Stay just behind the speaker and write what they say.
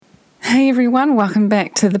Hey everyone, welcome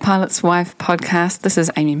back to the Pilot's Wife podcast. This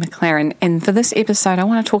is Amy McLaren, and for this episode I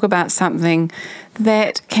want to talk about something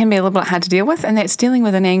that can be a little bit hard to deal with, and that's dealing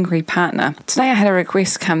with an angry partner. Today I had a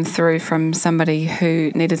request come through from somebody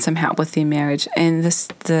who needed some help with their marriage, and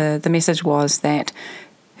the message was that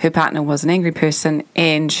her partner was an angry person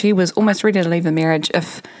and she was almost ready to leave the marriage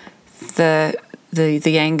if the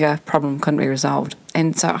anger problem couldn't be resolved.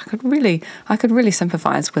 And so I could really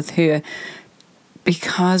sympathise with her,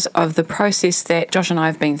 because of the process that Josh and I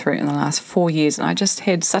have been through in the last 4 years. And I just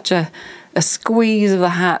had such a squeeze of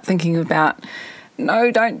the heart thinking about,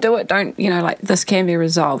 no, don't do it. This can be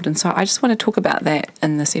resolved. And so I just want to talk about that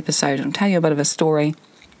in this episode and tell you a bit of a story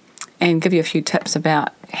and give you a few tips about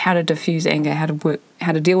how to diffuse anger, how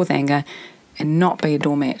to deal with anger and not be a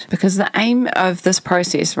doormat. Because the aim of this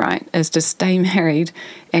process, right, is to stay married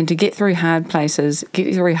and to get through hard places,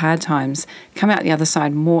 get through hard times, come out the other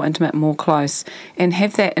side more intimate, more close, and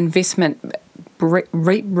have that investment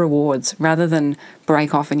reap rewards rather than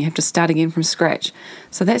break off and you have to start again from scratch.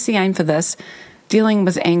 So that's the aim for this, dealing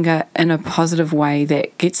with anger in a positive way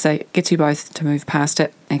that gets you both to move past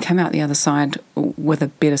it and come out the other side with a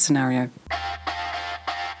better scenario.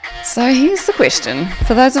 So here's the question.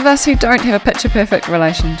 For those of us who don't have a picture-perfect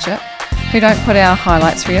relationship, who don't put our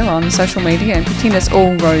highlights reel on social media and pretend it's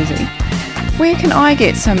all rosy, where can I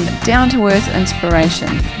get some down-to-earth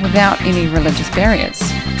inspiration without any religious barriers?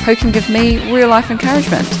 Who can give me real-life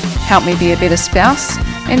encouragement, help me be a better spouse,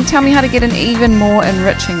 and tell me how to get an even more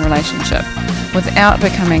enriching relationship without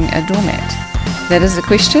becoming a doormat? That is the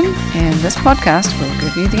question, and this podcast will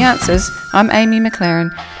give you the answers. I'm Amy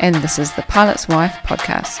McLaren, and this is the Pilot's Wife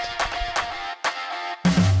podcast.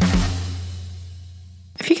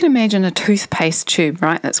 If you can imagine a toothpaste tube,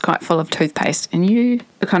 right, that's quite full of toothpaste, and you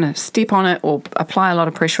kind of step on it or apply a lot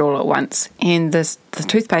of pressure all at once, and the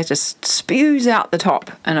toothpaste just spews out the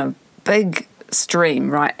top in a big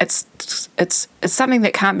stream, right? It's something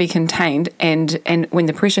that can't be contained, and when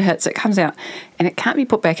the pressure hits, it comes out, and it can't be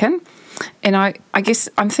put back in. And I guess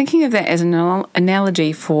I'm thinking of that as an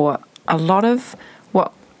analogy for a lot of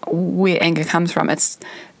where anger comes from. It's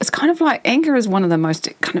kind of like anger is one of the most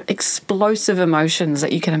kind of explosive emotions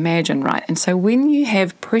that you can imagine, right? And so when you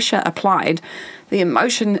have pressure applied, the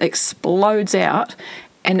emotion explodes out,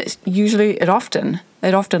 and it often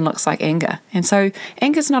looks like anger. And so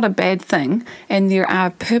anger is not a bad thing, and there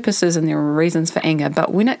are purposes and there are reasons for anger.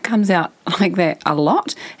 But when it comes out like that a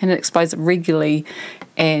lot and it explodes regularly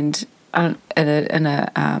and in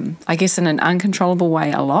an uncontrollable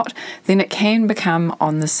way a lot, then it can become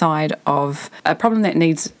on the side of a problem that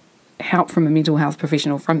needs help from a mental health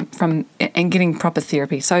professional and getting proper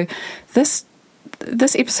therapy. So this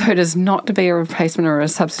episode is not to be a replacement or a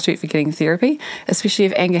substitute for getting therapy, especially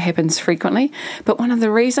if anger happens frequently. But one of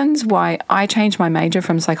the reasons why I changed my major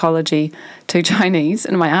from psychology to Chinese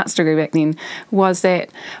in my arts degree back then was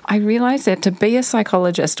that I realised that to be a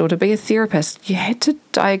psychologist or to be a therapist, you had to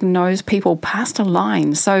diagnose people past a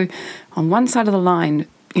line. So on one side of the line,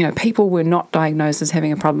 people were not diagnosed as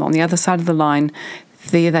having a problem. On the other side of the line,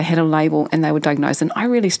 they had a label and they were diagnosed, and I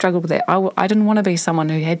really struggled with that. I didn't want to be someone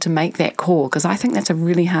who had to make that call, because I think that's a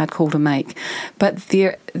really hard call to make. But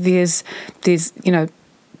there's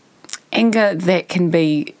anger that can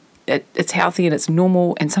be, it's healthy and it's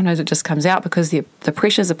normal, and sometimes it just comes out because the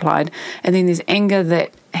pressure's applied, and then there's anger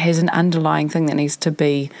that has an underlying thing that needs to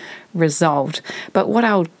be resolved. But what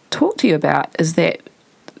I'll talk to you about is that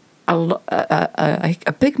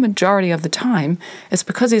a big majority of the time it's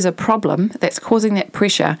because there's a problem that's causing that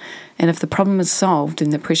pressure, and if the problem is solved,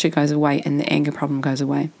 then the pressure goes away and the anger problem goes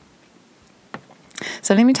away.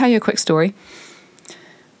 So let me tell you a quick story.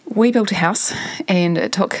 We built a house and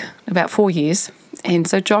it took about 4 years, and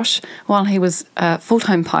so Josh, while he was a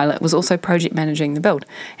full-time pilot, was also project managing the build,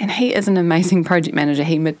 and he is an amazing project manager.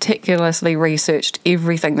 He meticulously researched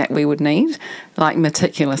everything that we would need, like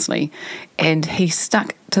meticulously, and he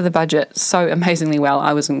stuck to the budget so amazingly well.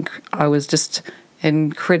 I was just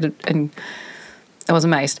incredible, and I was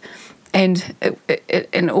amazed. And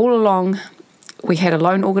and all along, we had a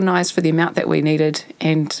loan organised for the amount that we needed,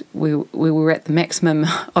 and we were at the maximum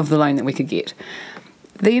of the loan that we could get.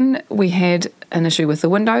 Then we had an issue with the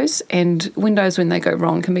windows, and windows, when they go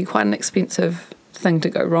wrong, can be quite an expensive thing to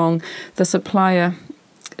go wrong. The supplier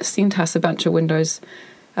sent us a bunch of windows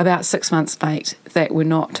about 6 months late that were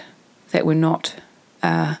not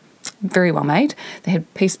very well made. They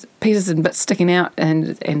had pieces and bits sticking out,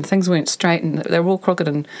 and things weren't straight, and they were all crooked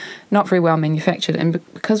and not very well manufactured. And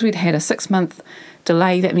because we'd had a 6-month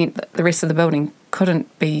delay, that meant that the rest of the building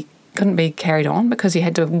couldn't be carried on, because you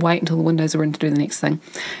had to wait until the windows were in to do the next thing.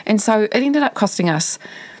 And so it ended up costing us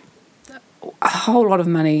a whole lot of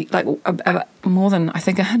money, like more than, I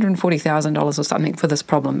think, $140,000 or something for this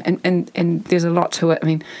problem. And there's a lot to it. I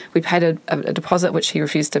mean, we paid a deposit, which he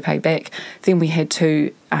refused to pay back. Then we had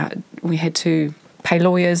to pay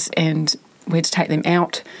lawyers, and we had to take them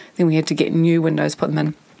out. Then we had to get new windows, put them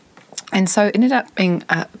in. And so it ended up being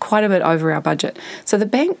quite a bit over our budget. So the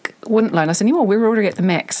bank wouldn't loan us anymore. We were already at the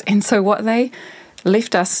max. And so what they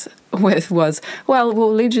left us with was, well,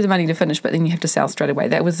 we'll lend you the money to finish, but then you have to sell straight away.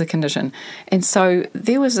 That was the condition. And so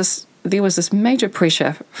there was this major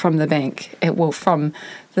pressure from the bank. From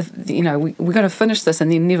we got to finish this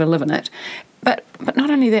and then never live in it. But not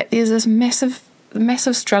only that, there's this massive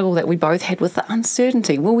struggle that we both had with the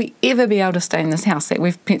uncertainty. Will we ever be able to stay in this house that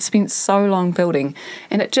we've spent so long building?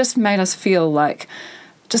 And it just made us feel like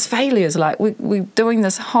just failures. Like we're doing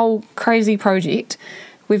this whole crazy project.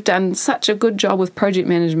 We've done such a good job with project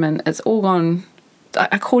management. It's all gone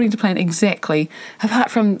according to plan exactly, apart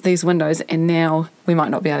from these windows, and now we might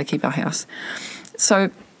not be able to keep our house. So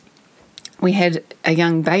we had a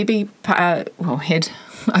young baby,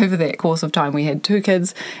 over that course of time, we had 2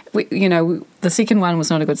 kids. The second one was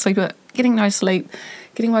not a good sleeper, getting no sleep,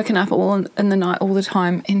 getting woken up all in the night all the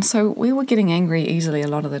time. And so we were getting angry easily a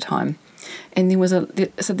lot of the time. And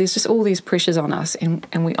so there's just all these pressures on us, and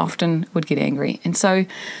we often would get angry. And so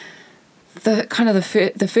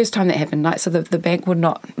the first time that happened, so the bank would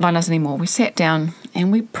not loan us anymore, we sat down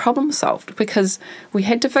and we problem solved, because we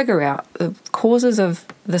had to figure out the causes of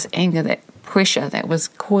this anger, that pressure that was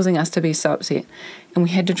causing us to be so upset, and we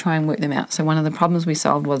had to try and work them out. So one of the problems we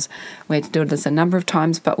solved was we had to do this a number of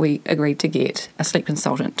times, but we agreed to get a sleep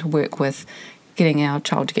consultant to work with getting our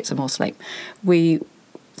child to get some more sleep. We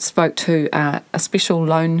spoke to a special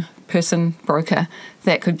loan broker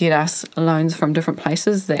that could get us loans from different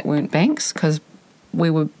places that weren't banks, because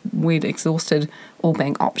we'd exhausted all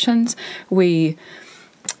bank options. We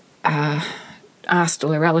asked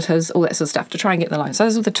all our relatives, all that sort of stuff, to try and get the loan. So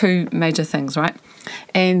those were the 2 major things, right?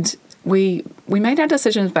 And we made our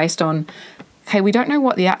decisions based on, okay, we don't know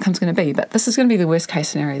what the outcome's going to be, but this is going to be the worst case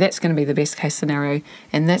scenario, that's going to be the best case scenario,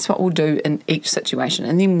 and that's what we'll do in each situation.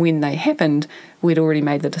 And then when they happened, we'd already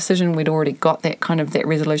made the decision, we'd already got that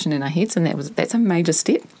resolution in our heads, and that's a major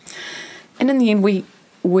step. And in the end,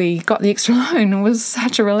 we got the extra loan. It was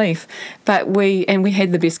such a relief. But we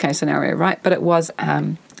had the best case scenario, right? But it was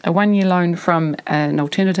a 1-year loan from an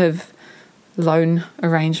alternative loan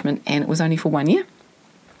arrangement, and it was only for 1 year.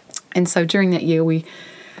 And so during that year, we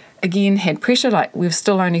again had pressure, like we've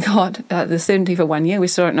still only got the certainty for 1 year. We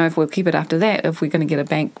still don't know if we'll keep it after that, if we're going to get a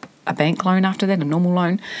bank loan after that, a normal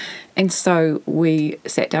loan. And so we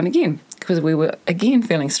sat down again, because we were again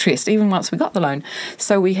feeling stressed even once we got the loan.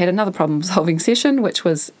 So we had another problem solving session, which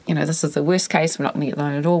was, this is the worst case, we're not going to get the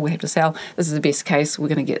loan at all, we have to sell. This is the best case, we're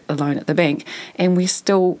going to get a loan at the bank. And we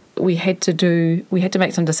had to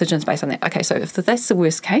make some decisions based on that. Okay, so if that's the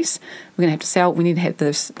worst case, we're going to have to sell. We need to have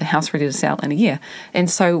the house ready to sell in a year. And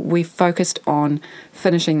so we focused on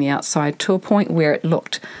finishing the outside to a point where it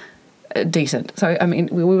looked decent. So, I mean,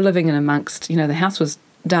 we were living in amongst, the house was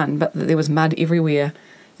done, but there was mud everywhere.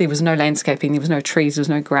 There was no landscaping, there was no trees, there was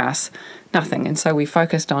no grass, nothing. And so we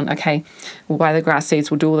focused on, okay, we'll buy the grass seeds,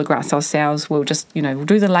 we'll do all the grass ourselves, we'll just, we'll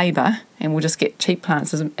do the labour, and we'll just get cheap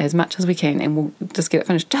plants as much as we can, and we'll just get it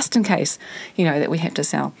finished just in case, that we have to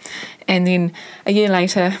sell. And then a year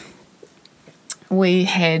later, we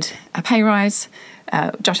had a pay rise.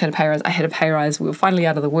 Josh had a pay rise, I had a pay rise. We were finally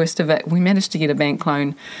out of the worst of it. We managed to get a bank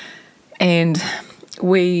loan, and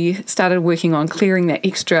we started working on clearing that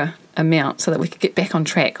extra amount so that we could get back on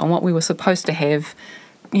track on what we were supposed to have,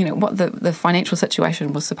 what the financial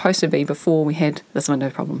situation was supposed to be before we had this window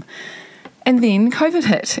problem. And then COVID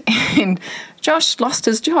hit, and Josh lost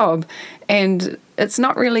his job, and it's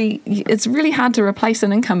really hard to replace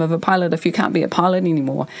an income of a pilot if you can't be a pilot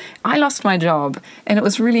anymore. I lost my job, and it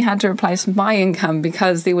was really hard to replace my income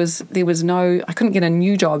because I couldn't get a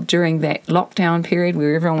new job during that lockdown period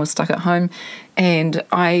where everyone was stuck at home, and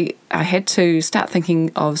I had to start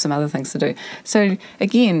thinking of some other things to do. So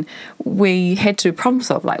again, we had to problem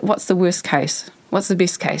solve, like, what's the worst case? What's the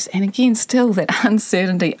best case? And again, still that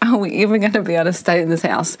uncertainty. Are we ever going to be able to stay in this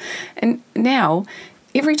house? And now,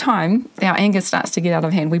 every time our anger starts to get out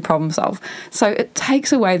of hand, we problem solve. So it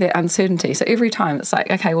takes away that uncertainty. So every time it's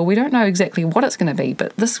like, okay, well, we don't know exactly what it's going to be,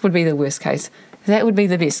 but this would be the worst case. That would be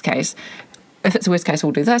the best case. If it's worst case,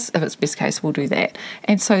 we'll do this. If it's best case, we'll do that.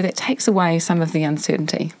 And so that takes away some of the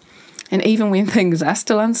uncertainty. And even when things are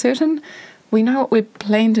still uncertain, we know what we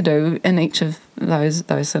plan to do in each of those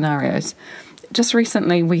scenarios. just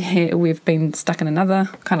recently we've been stuck in another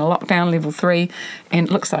kind of lockdown, level 3, and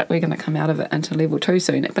it looks like we're going to come out of it into level 2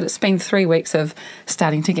 soon. But it's been 3 weeks of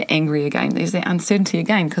starting to get angry again. There's that uncertainty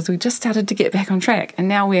again because we just started to get back on track, and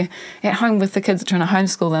now we're at home with the kids trying to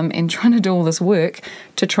homeschool them and trying to do all this work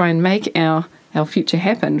to try and make our future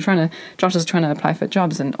happen. Josh is trying to apply for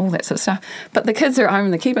jobs and all that sort of stuff. But the kids are at home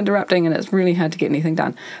and they keep interrupting, and it's really hard to get anything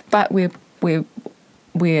done. But we're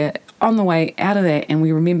on the way out of that, and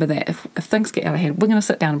we remember that if things get out of hand, we're going to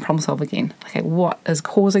sit down and problem solve again. Okay, what is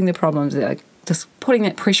causing the problems that are just putting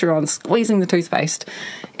that pressure on, squeezing the toothpaste,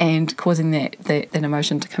 and causing that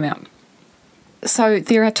emotion to come out? So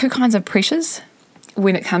there are 2 kinds of pressures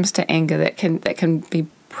when it comes to anger that can be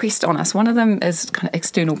pressed on us. One of them is kind of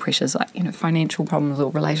external pressures, like financial problems or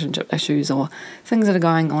relationship issues or things that are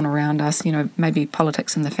going on around us. Maybe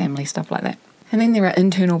politics in the family, stuff like that. And then there are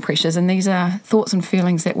internal pressures, and these are thoughts and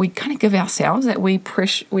feelings that we kind of give ourselves, that we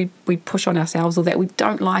push on ourselves, or that we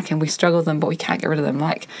don't like and we struggle with them, but we can't get rid of them.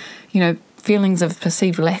 Like, feelings of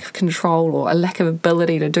perceived lack of control or a lack of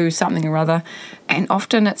ability to do something or other. And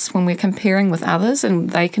often it's when we're comparing with others and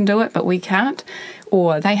they can do it, but we can't,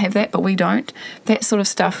 or they have that, but we don't. That sort of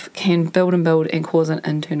stuff can build and cause an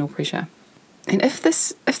internal pressure. And if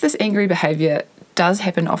this angry behaviour does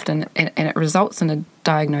happen often and it results in a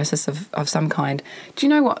diagnosis of some kind, do you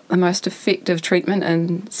know what the most effective treatment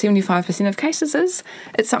in 75% of cases is?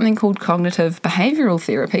 It's something called cognitive behavioural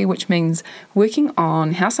therapy, which means working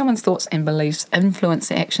on how someone's thoughts and beliefs influence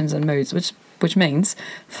their actions and moods, which means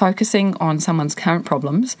focusing on someone's current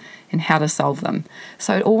problems and how to solve them.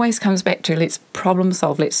 So it always comes back to let's problem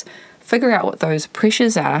solve, let's figure out what those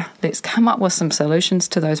pressures are, let's come up with some solutions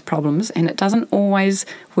to those problems, and it doesn't always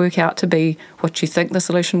work out to be what you think the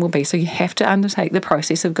solution will be. So you have to undertake the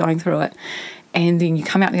process of going through it, and then you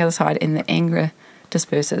come out the other side and the anger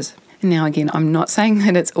disperses. Now again, I'm not saying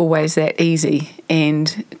that it's always that easy,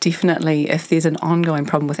 and definitely if there's an ongoing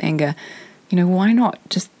problem with anger, why not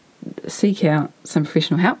just seek out some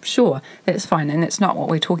professional help? Sure, that's fine, and that's not what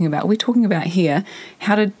we're talking about. We're talking about here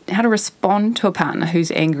how to respond to a partner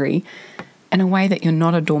who's angry in a way that you're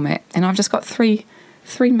not a doormat. And I've just got three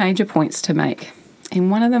major points to make.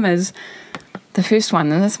 And one of them is the first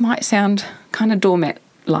one, and this might sound kind of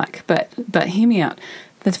doormat-like, but hear me out.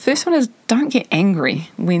 The first one is don't get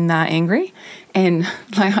angry when they're angry. And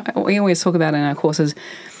like we always talk about in our courses,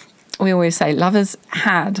 we always say love is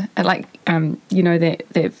hard. Like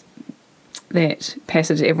that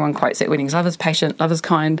passage everyone quotes at weddings: love is patient, love is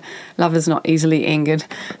kind, love is not easily angered.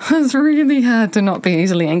 It's really hard to not be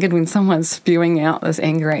easily angered when someone's spewing out this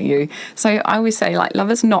anger at you. So I always say,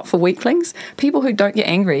 love is not for weaklings. People who don't get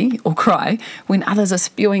angry or cry when others are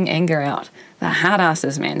spewing anger out, they're hard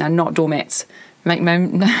asses, man. They're not doormats. Make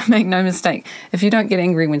no mistake. If you don't get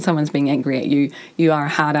angry when someone's being angry at you, you are a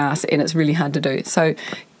hard ass, and it's really hard to do. So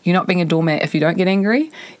you're not being a doormat if you don't get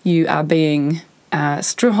angry. You are being a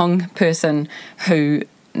strong person who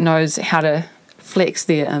knows how to flex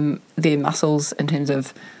their muscles in terms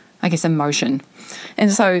of, I guess, emotion.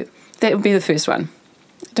 And so that would be the first one.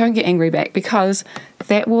 Don't get angry back, because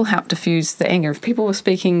that will help diffuse the anger. If people are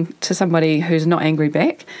speaking to somebody who's not angry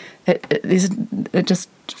back, it just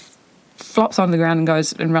flops on the ground and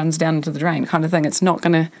goes and runs down into the drain, kind of thing. It's not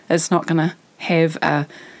gonna have a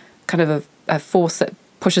kind of a force that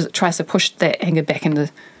tries to push that anger back into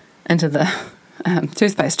the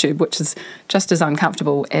toothpaste tube, which is just as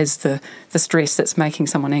uncomfortable as the stress that's making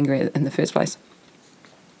someone angry in the first place.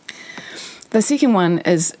 The second one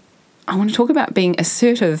is, I want to talk about being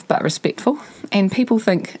assertive but respectful. And people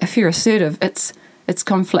think if you're assertive, it's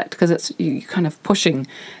conflict because it's you kind of pushing.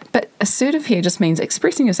 But assertive here just means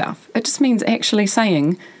expressing yourself. It just means actually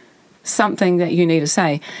saying something that you need to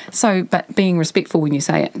say. So, but being respectful when you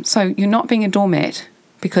say it. So you're not being a doormat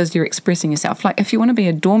because you're expressing yourself. Like if you want to be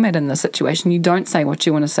a doormat in this situation, you don't say what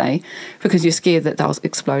you want to say because you're scared that they'll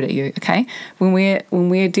explode at you. Okay, when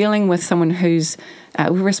we're dealing with someone who's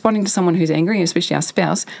we're responding to someone who's angry, especially our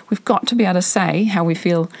spouse, we've got to be able to say how we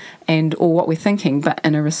feel or what we're thinking, but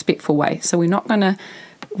in a respectful way. So we're not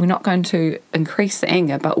going to increase the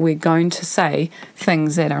anger, but we're going to say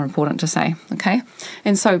things that are important to say, okay?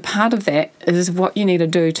 And so part of that is what you need to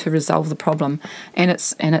do to resolve the problem. And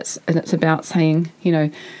it's about saying,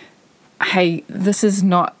 hey, this is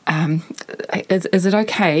not, is it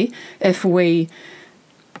okay if we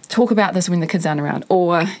talk about this when the kids aren't around?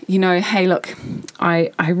 Or, hey, look,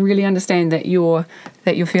 I really understand that you're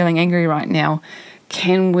feeling angry right now.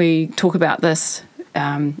 Can we talk about this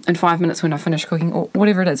in 5 minutes when I finish cooking, or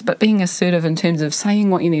whatever it is? But being assertive in terms of saying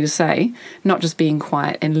what you need to say, not just being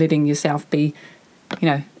quiet and letting yourself be,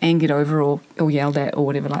 angered over or yelled at or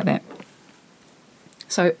whatever like that.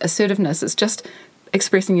 So assertiveness is just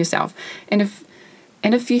expressing yourself. And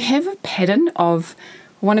if you have a pattern of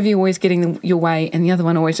one of you always getting your way and the other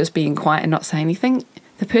one always just being quiet and not saying anything,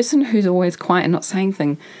 the person who's always quiet and not saying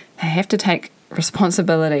anything, they have to take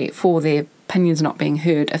responsibility for their opinions not being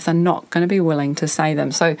heard if they're not going to be willing to say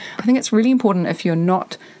them. So I think it's really important, if you're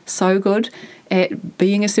not so good at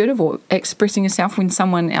being assertive or expressing yourself when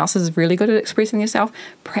someone else is really good at expressing yourself,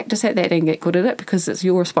 practice at that and get good at it, because it's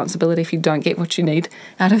your responsibility if you don't get what you need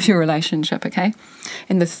out of your relationship, okay?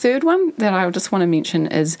 And the third one that I just want to mention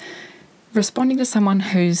is responding to someone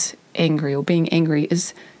who's angry or being angry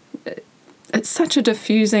it's such a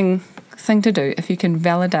diffusing thing to do if you can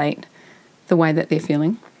validate the way that they're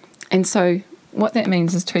feeling. And so what that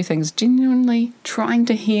means is two things: genuinely trying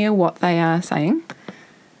to hear what they are saying,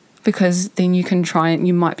 because then you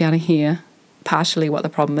might be able to hear partially what the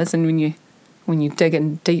problem is, and when you dig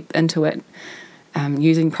in deep into it,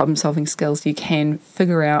 using problem solving skills, you can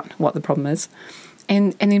figure out what the problem is,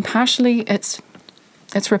 and then partially it's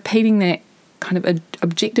repeating that kind of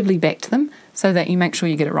objectively back to them so that you make sure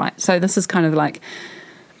you get it right. So this is kind of like,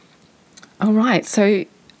 all right, so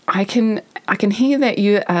I can hear that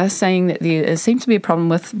you are saying that there seems to be a problem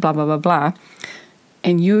with blah, blah, blah, blah,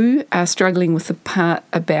 and you are struggling with the part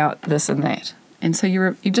about this and that. And so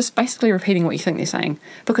you're just basically repeating what you think they're saying,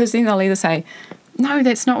 because then they'll either say, no,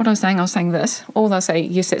 that's not what I was saying this, or they'll say,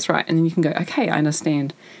 yes, that's right, and then you can go, okay, I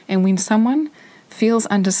understand. And when someone feels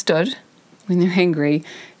understood, when they're angry,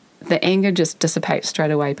 the anger just dissipates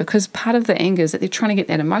straight away, because part of the anger is that they're trying to get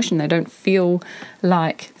that emotion. They don't feel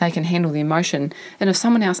like they can handle the emotion. And if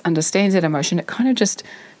someone else understands that emotion, it kind of just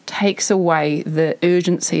takes away the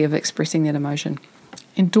urgency of expressing that emotion.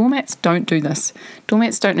 And doormats don't do this.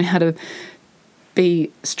 Doormats don't know how to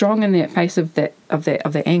be strong in that face of that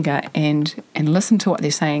anger and listen to what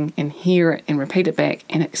they're saying and hear it and repeat it back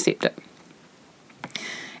and accept it.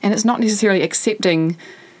 And it's not necessarily accepting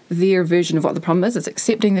their version of what the problem is, it's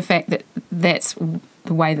accepting the fact that that's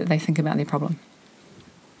the way that they think about their problem.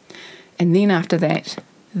 And then after that,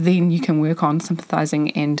 then you can work on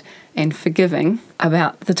sympathising and forgiving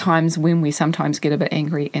about the times when we sometimes get a bit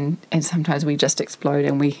angry and sometimes we just explode,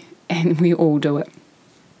 and we all do it.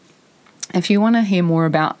 If you want to hear more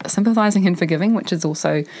about sympathising and forgiving, which is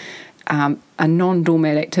also a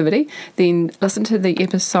non-doormat activity, then listen to the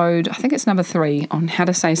episode, I think it's number 3, on how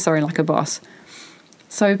to say sorry like a boss.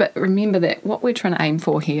 So, but remember that what we're trying to aim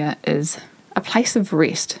for here is a place of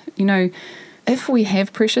rest. You know, if we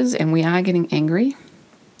have pressures and we are getting angry,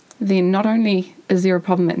 then not only is there a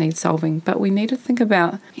problem that needs solving, but we need to think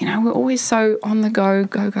about, we're always so on the go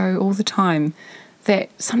all the time, that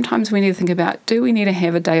sometimes we need to think about, do we need to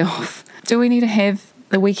have a day off? Do we need to have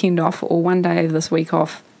the weekend off or one day of this week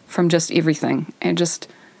off from just everything and just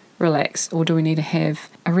relax? Or do we need to have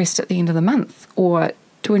a rest at the end of the month? Or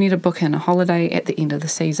do we need to book in a holiday at the end of the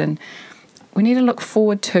season? We need to look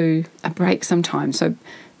forward to a break sometime. So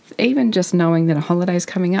even just knowing that a holiday is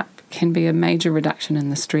coming up can be a major reduction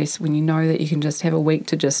in the stress when you know that you can just have a week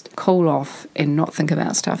to just cool off and not think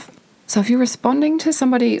about stuff. So if you're responding to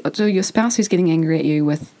somebody, to your spouse who's getting angry at you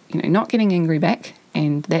with, not getting angry back,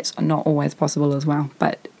 and that's not always possible as well,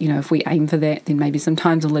 but, if we aim for that, then maybe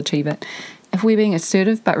sometimes we'll achieve it. If we're being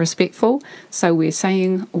assertive but respectful, so we're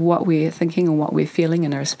saying what we're thinking and what we're feeling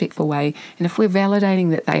in a respectful way, and if we're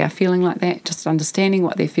validating that they are feeling like that, just understanding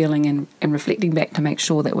what they're feeling and reflecting back to make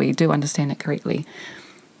sure that we do understand it correctly,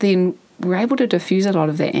 then we're able to diffuse a lot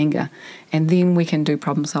of that anger, and then we can do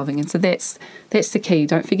problem solving. And so that's the key.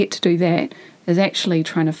 Don't forget to do that, is actually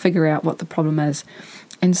trying to figure out what the problem is.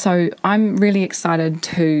 And so I'm really excited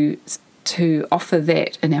to offer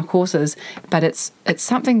that in our courses, but it's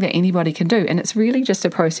something that anybody can do, and it's really just a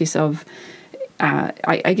process of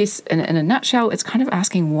I guess in a nutshell, it's kind of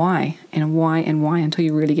asking why and why and why until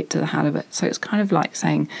you really get to the heart of it. So it's kind of like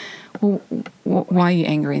saying, well, why are you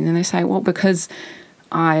angry? And then they say, well, because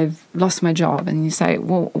I've lost my job. And you say,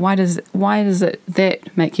 well, why does it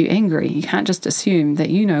that make you angry? You can't just assume that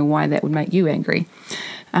you know why that would make you angry.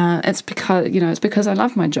 It's because I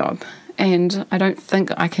love my job and I don't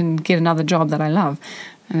think I can get another job that I love.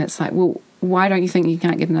 And it's like, well, why don't you think you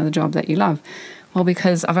can't get another job that you love? Well,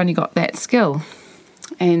 because I've only got that skill.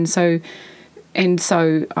 And so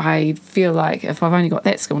I feel like if I've only got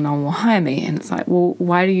that skill, no one will hire me. And it's like, well,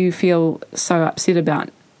 why do you feel so upset about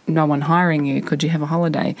no one hiring you? Could you have a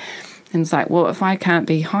holiday? And it's like, well, if I can't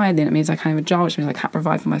be hired, then it means I can't have a job, which means I can't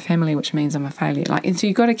provide for my family, which means I'm a failure. And so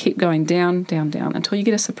you've got to keep going down, down, down until you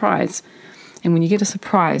get a surprise. And when you get a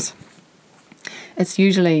surprise, it's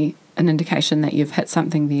usually an indication that you've hit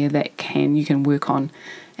something there that you can work on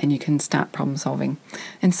and you can start problem solving.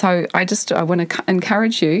 And so I want to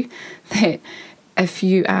encourage you that if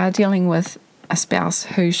you are dealing with a spouse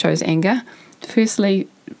who shows anger, firstly,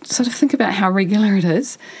 sort of think about how regular it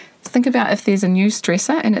is. Think about if there's a new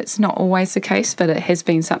stressor, and it's not always the case, but it has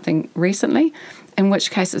been something recently, in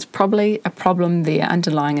which case it's probably a problem there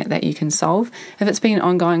underlying it that you can solve. If it's been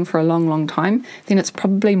ongoing for a long, long time, then it's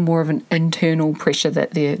probably more of an internal pressure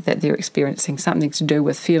that they're experiencing, something to do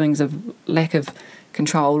with feelings of lack of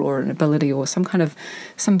control or an ability, or some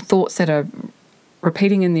thoughts that are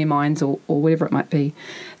repeating in their minds, or whatever it might be,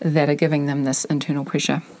 that are giving them this internal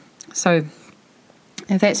pressure. So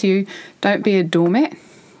if that's you, don't be a doormat.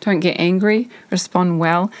 Don't get angry, respond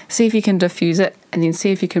well, see if you can diffuse it, and then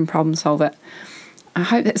see if you can problem solve it. I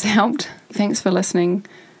hope that's helped. Thanks for listening.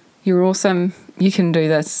 You're awesome. You can do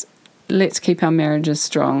this. Let's keep our marriages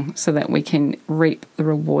strong so that we can reap the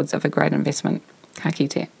rewards of a great investment. Ka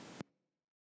kite.